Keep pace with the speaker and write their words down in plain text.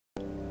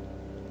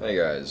Hey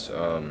guys,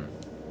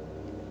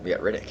 we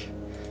got Riddick,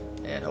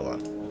 and hold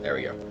on, there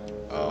we go.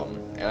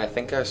 And I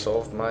think I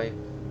solved my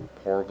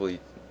horribly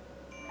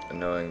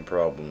annoying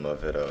problem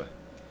of it,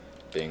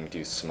 being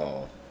too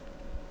small.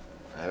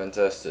 I haven't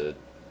tested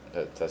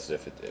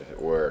if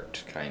it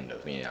worked, kind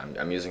of. I mean,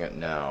 I'm using it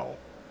now,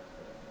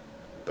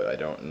 but I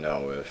don't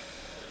know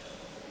if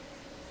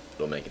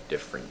it'll make a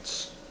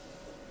difference.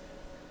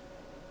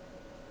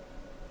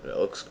 But it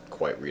looks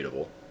quite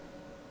readable,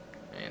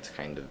 and it's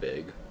kind of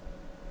big.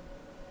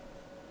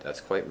 That's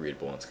quite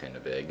readable and it's kind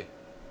of big.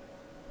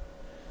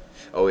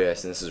 Oh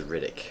yes, and this is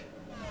Riddick.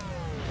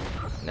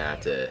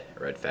 Not a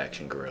Red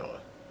Faction Gorilla,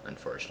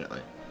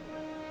 unfortunately.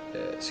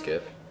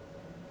 Skip.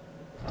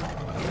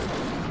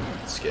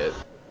 Skip.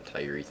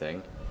 Tigery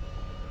thing.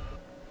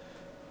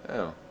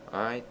 Oh,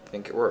 I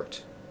think it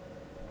worked.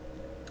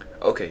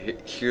 Okay,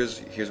 here's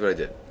what I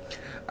did.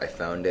 I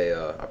found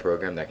a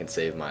program that can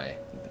save my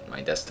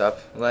desktop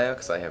layout,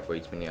 because I have way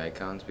too many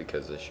icons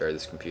because I share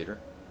this computer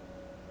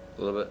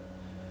a little bit.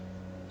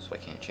 So I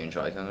can't change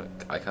the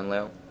icon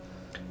layout.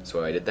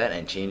 So I did that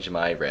and changed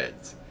my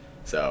reds.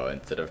 So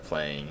instead of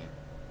playing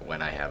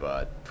when I have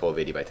a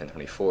 1280 by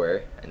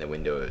 1024 and the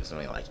window is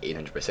only like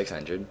 800 by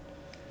 600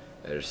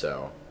 or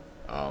so,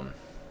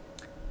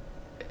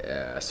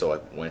 so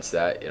like when it's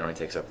that, it only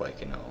takes up like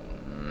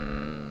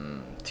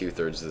 2/3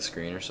 of the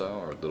screen or so,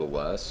 or a little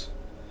less,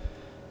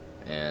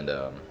 and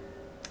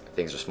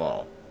things are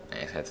small.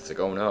 And it's like,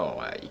 oh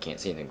no, you can't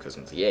see anything because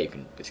it's like, yeah,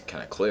 it's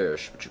kind of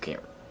clearish, but you can't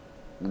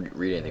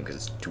read anything because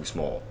it's too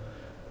small.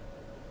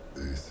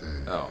 They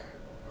say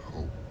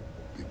hope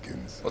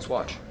begins. Let's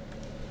watch.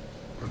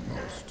 When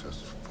most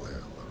just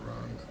flail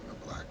around in the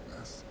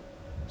blackness,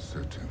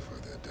 searching for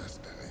their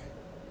destiny.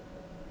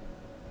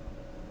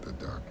 The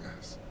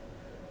darkness,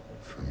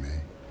 for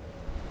me,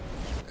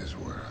 is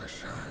where I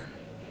shine.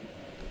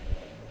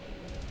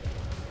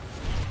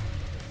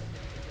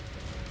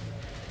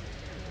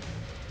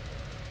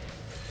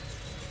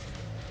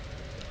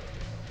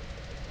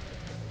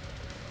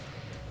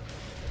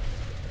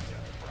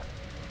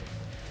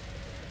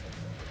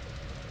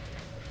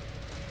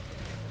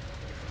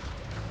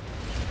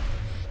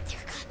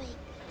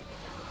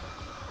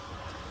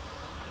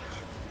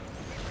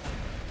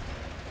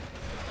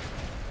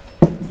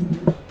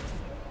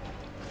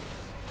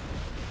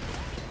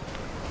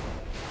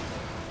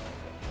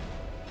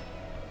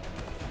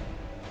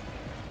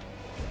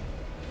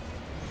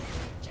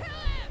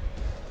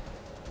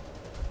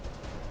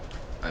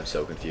 I'm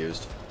so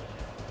confused.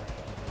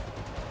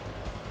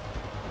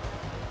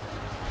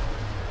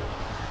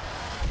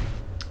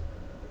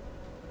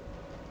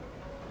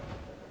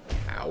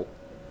 Ow.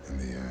 In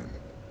the end,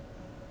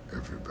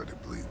 everybody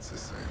bleeds the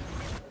same.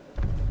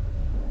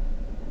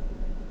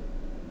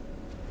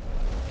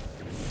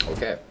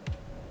 Okay.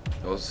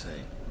 What was I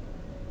saying?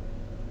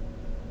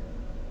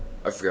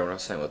 I forgot what I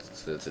was saying.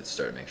 Let's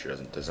start. Make sure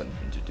it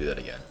doesn't do that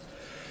again.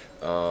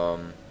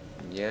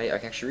 Yeah, I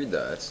can actually read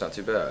that. It's not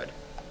too bad.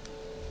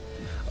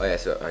 Oh yeah,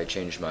 so I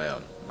changed my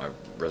my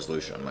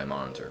resolution on my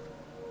monitor.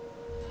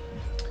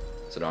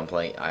 So now I'm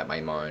playing. My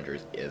monitor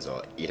is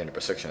 800 by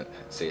 600.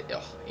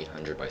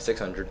 800 by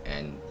 600,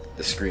 and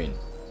the screen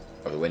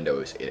of the window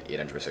is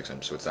 800 by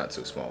 600, so it's not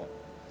so small.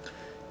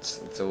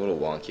 It's a little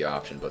wonky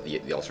option, but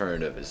the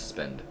alternative is to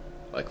spend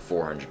like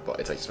 400 bucks.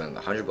 It's like spend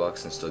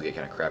 $100 and still get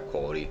kind of crap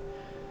quality,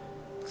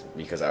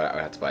 because I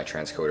would have to buy a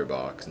transcoder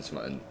box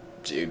and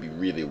it would be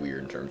really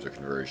weird in terms of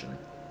conversion.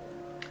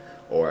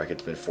 Or I could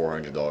spend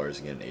 $400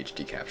 and get an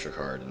HD capture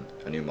card and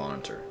a new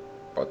monitor,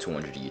 about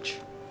 200 each.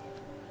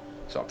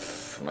 So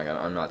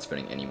I'm not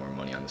spending any more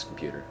money on this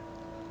computer.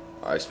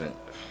 I spent,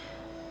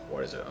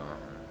 what is it?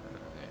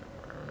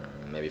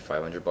 Maybe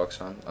 500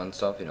 bucks on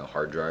stuff,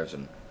 hard drives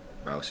and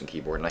mouse and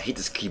keyboard. And I hate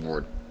this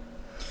keyboard.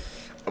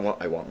 I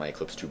want my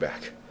Eclipse 2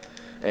 back.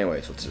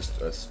 Anyways,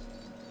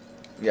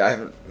 yeah, I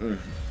haven't,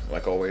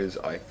 like always,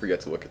 I forget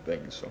to look at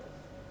things, so.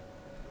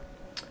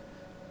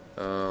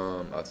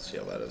 Let's see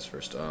how that is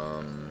first.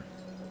 I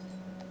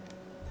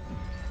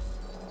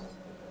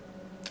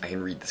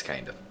can read this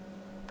kind of,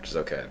 which is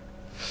okay.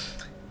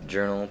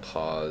 Journal,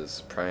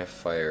 pause, prime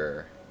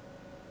fire,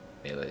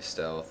 melee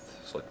stealth,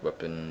 select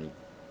weapon,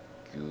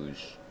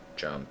 use,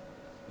 jump,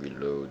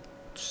 reload,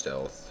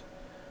 stealth,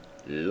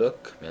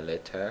 look, melee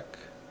attack,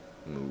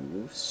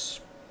 move,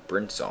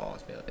 sprint saw,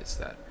 it's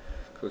that.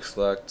 Quick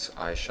select,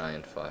 eye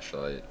shine,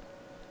 flashlight.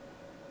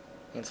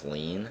 I think it's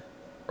lean,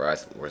 or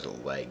is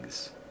it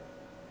legs?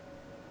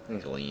 I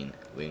think it's lean.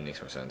 Lean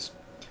makes more sense.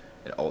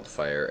 And alt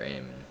fire,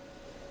 aim,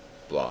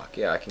 block.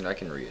 Yeah, I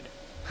can read.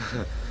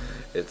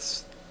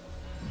 It's,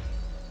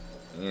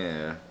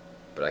 yeah,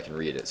 but I can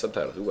read it.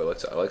 Subtitles. Ooh,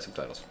 I like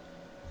subtitles.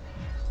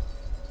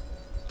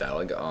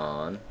 Dialogue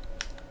on.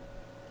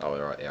 Oh,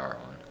 they are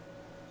on.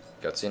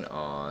 Cutscene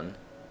on.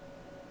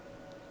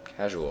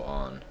 Casual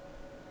on.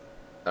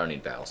 I don't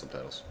need battle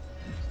subtitles.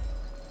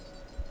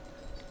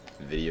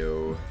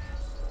 Video.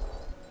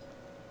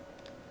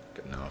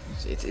 Good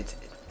enough. It's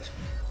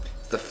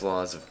the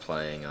flaws of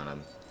playing on a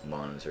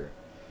monitor.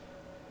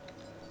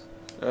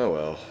 Oh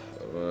well.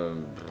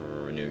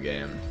 New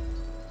game.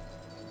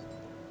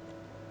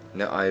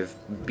 Now, I've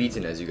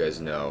beaten, as you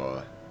guys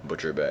know,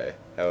 Butcher Bay.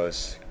 That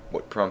was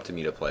what prompted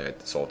me to play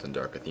Assault and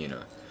Dark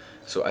Athena.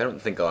 So I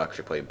don't think I'll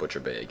actually play Butcher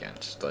Bay again.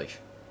 Just like,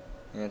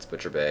 yeah, it's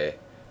Butcher Bay.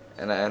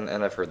 And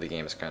I've heard the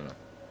game is kind of,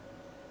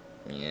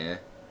 yeah.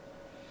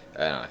 I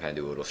don't know, I kind of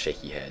do a little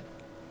shaky head.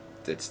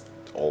 It's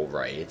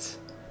alright.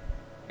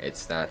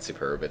 It's not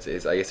superb. It's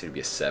I guess it'd be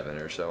a 7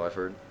 or so, I've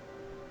heard.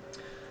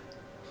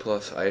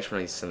 Plus, I just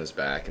want to send this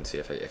back and see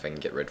if I can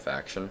get Red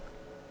Faction.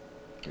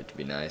 It would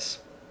be nice.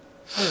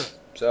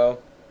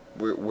 So,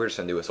 we're just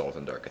gonna do Assault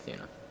on Dark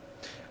Athena.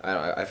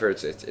 I've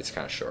heard it's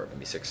kind of short,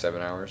 maybe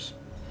 6-7 hours.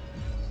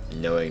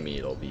 Knowing me,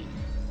 it'll be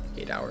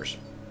 8 hours.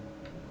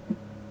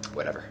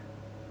 Whatever.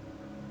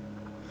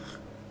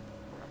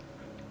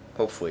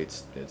 Hopefully,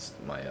 it's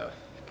my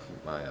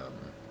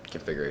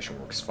configuration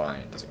works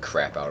fine. It doesn't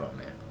crap out on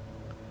me.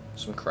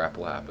 Some crap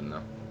will happen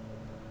though.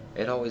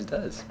 It always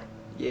does.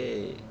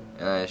 Yay!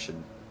 And I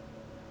should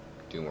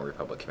do more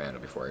Republic Commando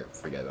before I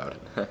forget about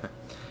it.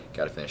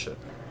 Gotta finish it.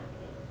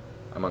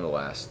 I'm on the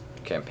last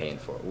campaign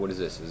for it. What is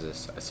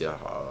this? I see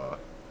a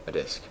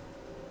disc.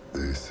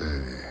 They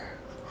say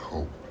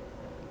hope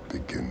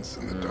begins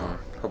in the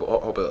dark.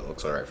 Hope it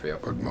looks alright for you.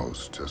 But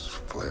most just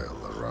flail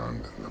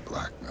around in the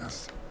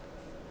blackness,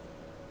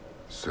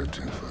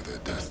 searching for their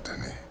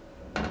destiny.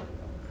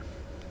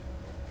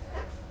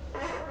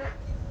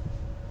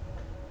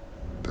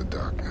 The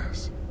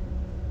darkness,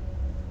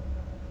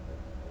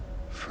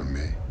 for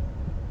me,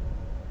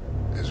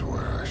 is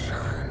where I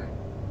shine.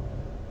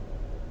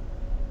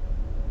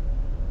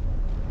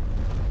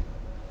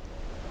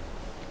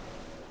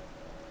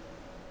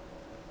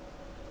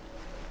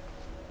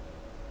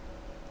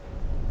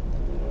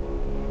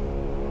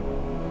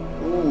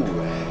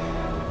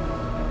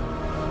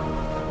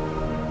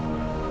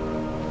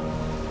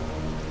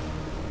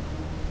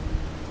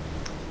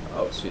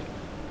 Oh, sweet.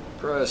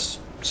 Press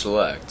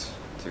select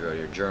to go to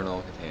your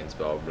journal. Contains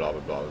blah blah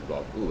blah blah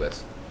blah. Ooh,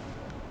 that's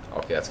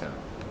okay. That's kind of.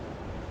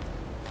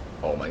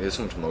 Oh my, there's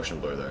so much motion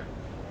blur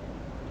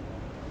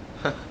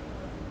there.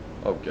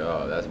 Oh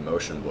god, that's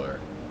motion blur.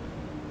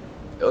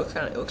 It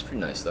looks pretty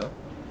nice though.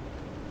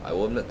 I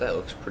will admit that it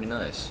looks pretty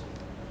nice.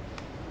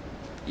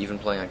 Even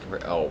playing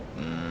on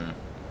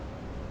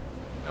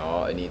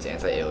oh, it needs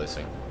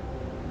anti-aliasing.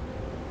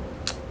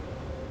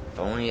 If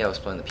only I was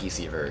playing the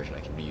PC version, I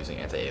could be using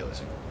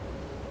anti-aliasing.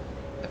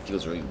 That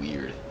feels really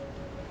weird.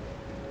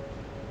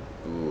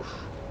 Oof.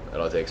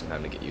 That'll take some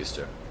time to get used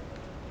to.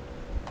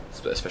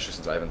 Especially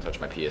since I haven't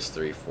touched my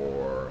PS3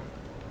 for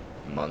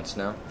months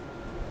now.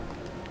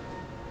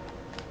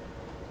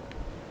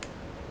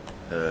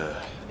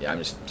 Yeah,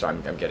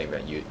 I'm getting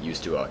back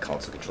used to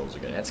console controls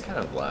again. It's kind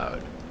of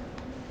loud.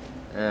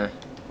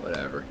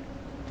 Whatever.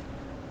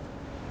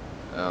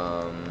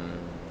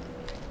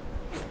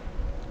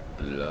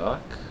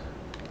 Block.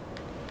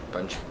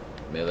 Punch.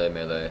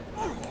 Melee.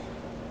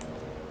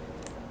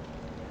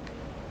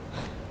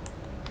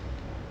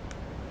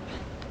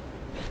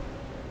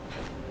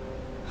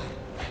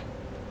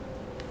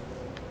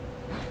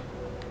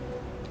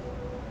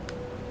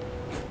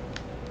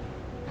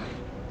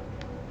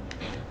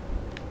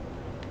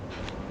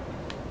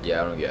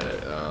 Yeah, I don't get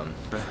it.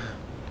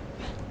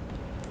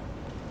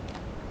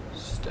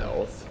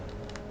 Stealth.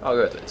 Oh,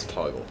 good. It's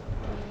toggle.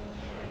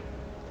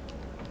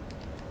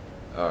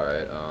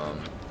 Alright,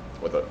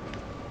 with a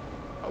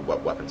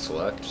weapon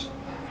select,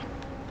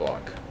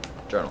 block,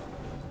 journal.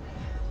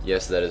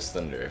 Yes, that is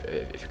thunder,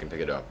 if you can pick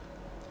it up.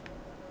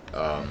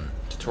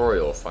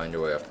 Tutorial, find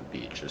your way off the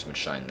beach. There's been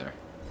shine there.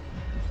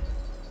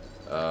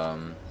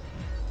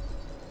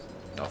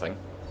 Nothing.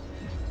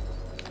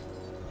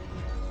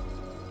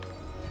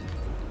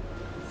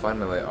 Find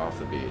my way off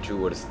the beach. Ooh,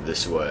 what is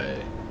this way?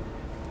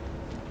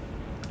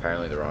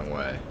 Apparently the wrong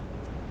way.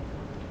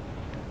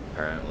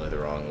 Apparently the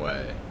wrong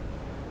way.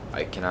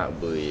 I cannot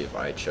believe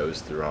I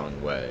chose the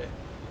wrong way.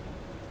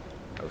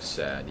 How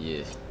sad,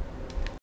 yes.